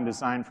cabin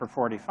designed for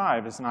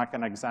 45 is not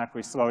going to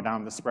exactly slow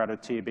down the spread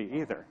of TB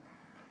either.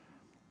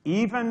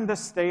 Even the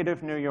state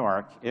of New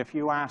York, if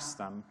you ask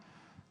them,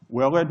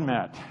 will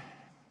admit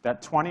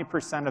that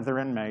 20% of their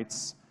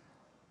inmates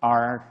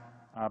are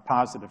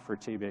positive for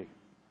TB.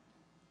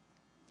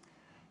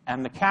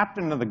 And the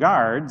captain of the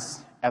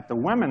guards at the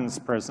women's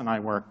prison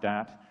I worked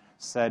at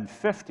said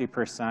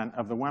 50%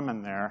 of the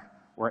women there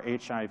were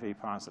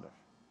HIV positive.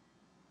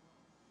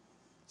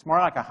 It's more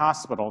like a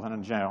hospital than a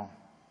jail.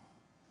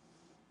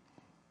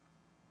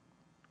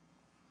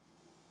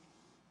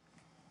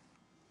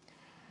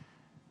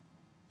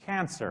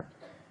 Cancer.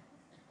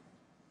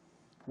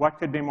 What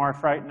could be more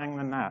frightening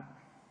than that?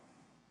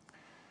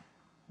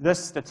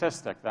 This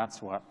statistic,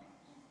 that's what.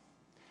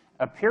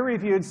 A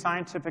peer-reviewed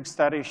scientific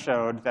study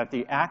showed that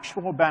the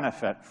actual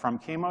benefit from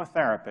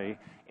chemotherapy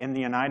in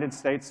the United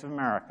States of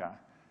America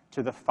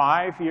to the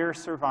 5-year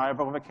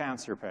survival of a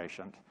cancer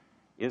patient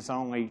is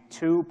only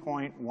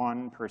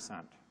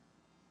 2.1%.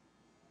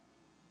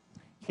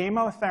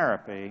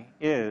 Chemotherapy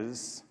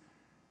is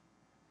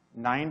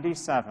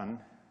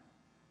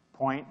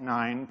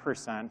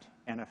 97.9%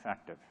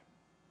 ineffective.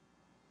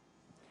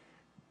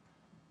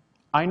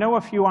 I know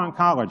a few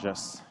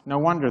oncologists. No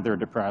wonder they're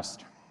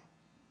depressed.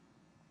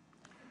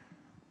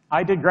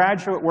 I did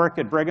graduate work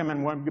at Brigham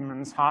and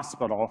Women's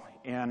Hospital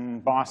in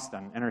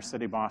Boston, inner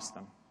city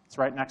Boston. It's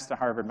right next to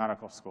Harvard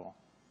Medical School.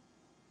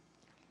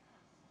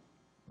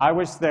 I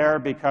was there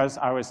because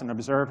I was an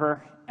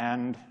observer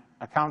and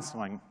a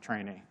counseling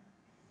trainee.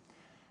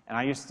 And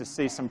I used to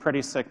see some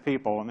pretty sick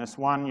people, and this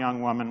one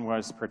young woman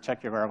was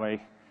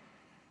particularly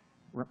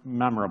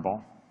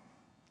memorable.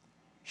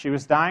 She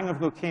was dying of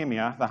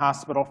leukemia. The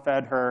hospital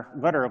fed her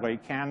literally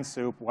canned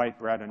soup, white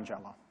bread, and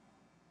Jell-O.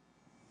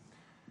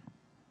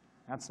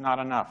 That's not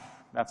enough.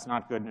 That's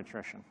not good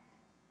nutrition.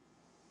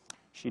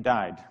 She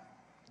died.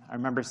 I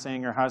remember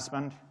seeing her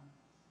husband.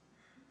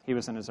 He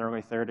was in his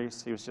early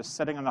 30s. He was just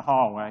sitting in the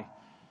hallway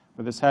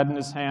with his head in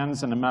his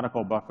hands and a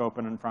medical book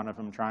open in front of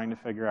him, trying to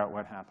figure out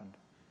what happened.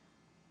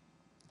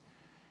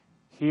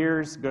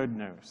 Here's good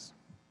news.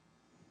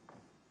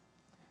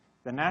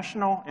 The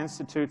National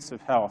Institutes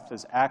of Health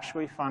has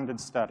actually funded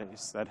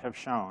studies that have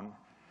shown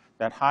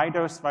that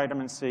high-dose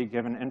vitamin C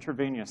given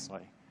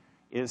intravenously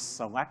is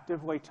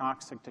selectively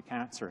toxic to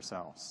cancer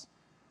cells.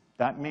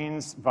 That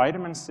means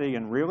vitamin C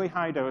in really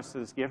high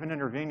doses given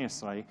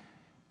intravenously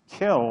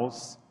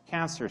kills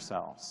cancer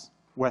cells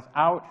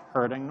without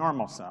hurting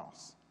normal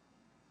cells.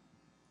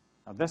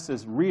 Now, this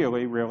is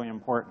really, really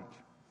important.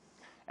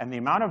 And the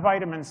amount of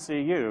vitamin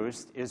C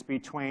used is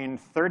between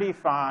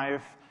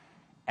 35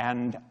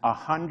 and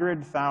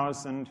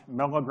 100,000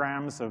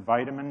 milligrams of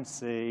vitamin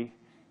C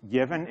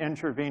given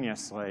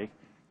intravenously,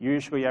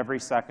 usually every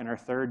second or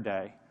third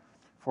day,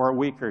 for a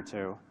week or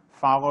two,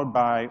 followed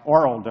by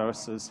oral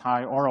doses,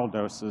 high oral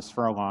doses,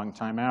 for a long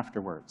time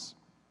afterwards.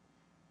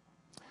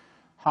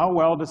 How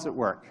well does it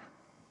work?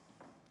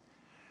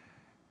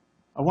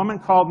 A woman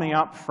called me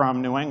up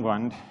from New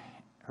England.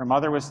 Her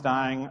mother was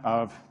dying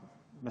of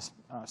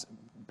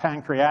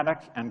pancreatic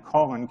and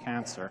colon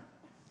cancer.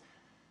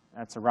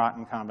 That's a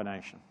rotten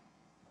combination.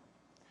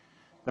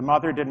 The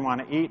mother didn't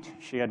want to eat.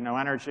 She had no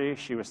energy.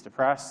 She was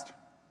depressed.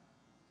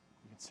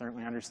 You can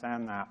certainly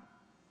understand that.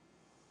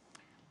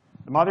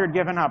 The mother had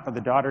given up, but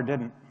the daughter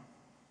didn't.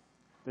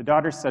 The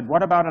daughter said,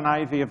 "What about an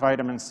IV of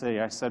vitamin C?"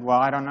 I said, "Well,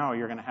 I don't know.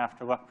 You're going to have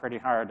to look pretty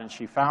hard." And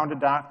she found a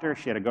doctor.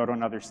 She had to go to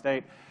another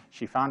state.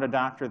 She found a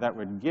doctor that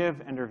would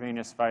give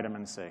intravenous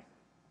vitamin C.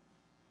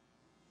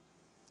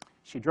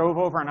 She drove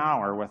over an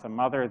hour with a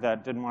mother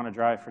that didn't want to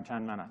drive for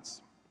 10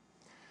 minutes.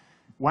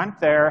 Went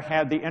there,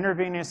 had the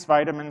intravenous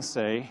vitamin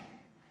C,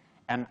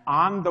 and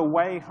on the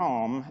way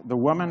home, the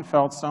woman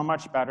felt so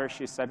much better,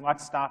 she said,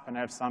 "Let's stop and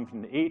have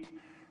something to eat."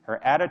 Her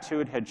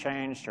attitude had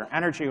changed, her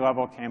energy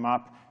level came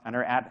up, and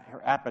her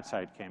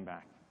appetite came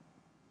back.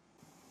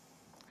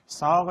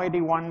 Saw a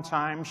lady one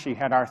time, she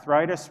had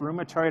arthritis,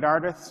 rheumatoid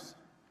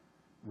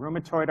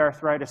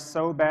arthritis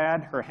so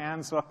bad, her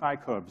hands looked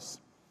like hooves.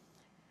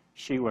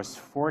 She was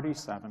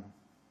 47.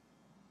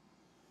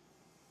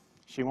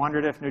 She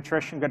wondered if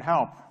nutrition could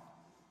help.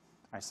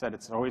 I said,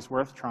 it's always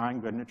worth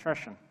trying good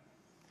nutrition.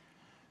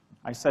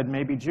 I said,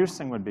 maybe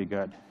juicing would be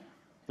good.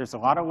 There's a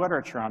lot of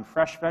literature on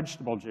fresh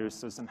vegetable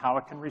juices and how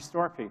it can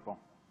restore people.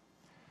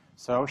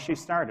 So she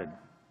started.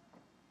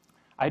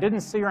 I didn't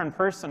see her in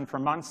person for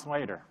months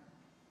later.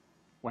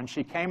 When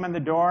she came in the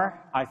door,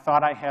 I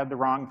thought I had the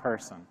wrong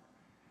person.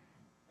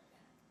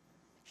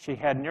 She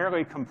had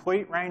nearly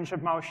complete range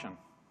of motion.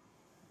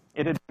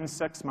 It had been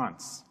 6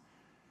 months.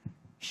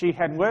 She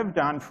had lived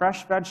on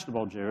fresh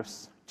vegetable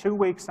juice 2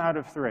 weeks out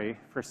of 3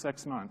 for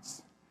 6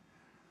 months.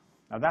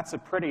 Now, that's a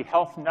pretty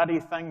health-nutty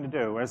thing to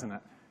do, isn't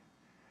it?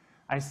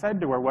 I said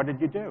to her, "What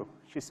did you do?"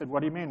 She said, "What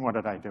do you mean, what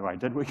did I do? I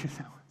did what you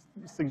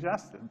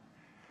suggested."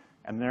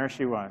 And there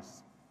she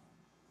was.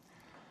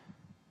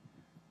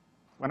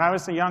 When I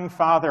was a young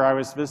father, I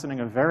was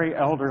visiting a very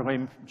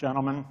elderly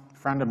gentleman,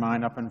 friend of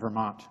mine up in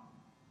Vermont.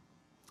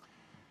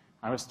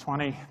 I was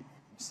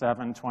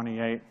 27,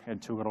 28,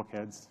 had 2 little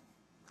kids,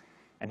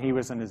 and he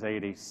was in his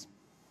 80s.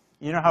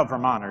 You know how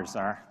Vermonters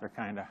are. They're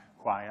kind of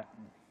quiet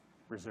and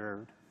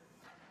reserved.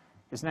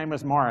 His name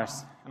was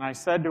Morris, and I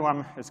said to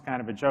him, as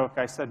kind of a joke,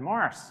 I said,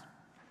 "Morris,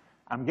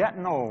 I'm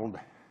getting old."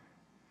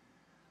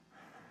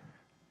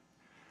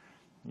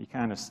 He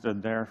kind of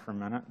stood there for a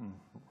minute and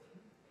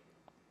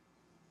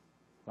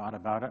thought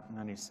about it, and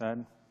then he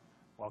said,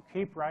 "Well,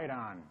 keep right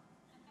on."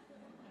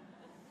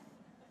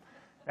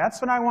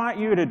 That's what I want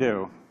you to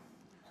do.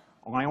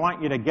 I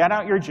want you to get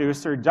out your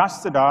juicer,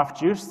 dust it off,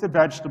 juice the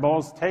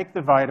vegetables, take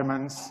the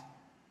vitamins,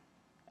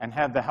 and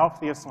have the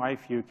healthiest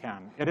life you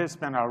can. It has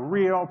been a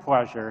real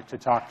pleasure to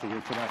talk to you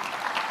today.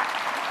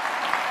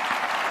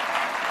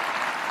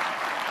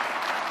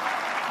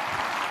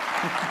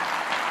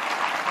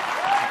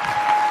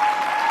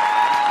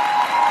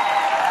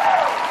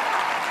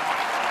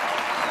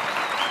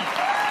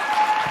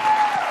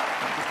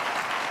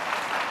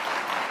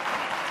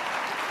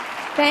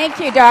 Thank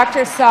you,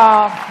 Dr.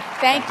 Saul.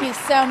 Thank you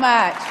so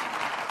much.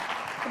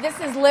 This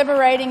is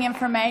liberating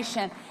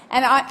information.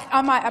 And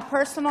on a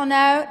personal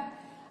note,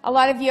 a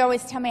lot of you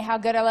always tell me how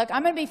good I look.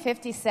 I'm going to be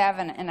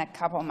 57 in a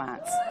couple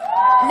months.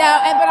 But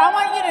I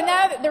want you to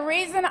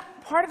know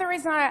that part of the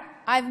reason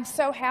I'm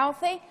so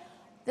healthy,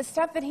 the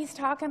stuff that he's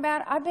talking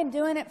about, I've been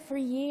doing it for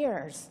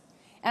years.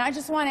 And I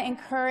just want to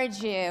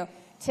encourage you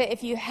to,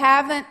 if you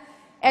haven't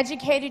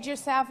educated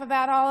yourself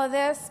about all of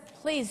this,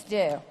 please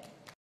do.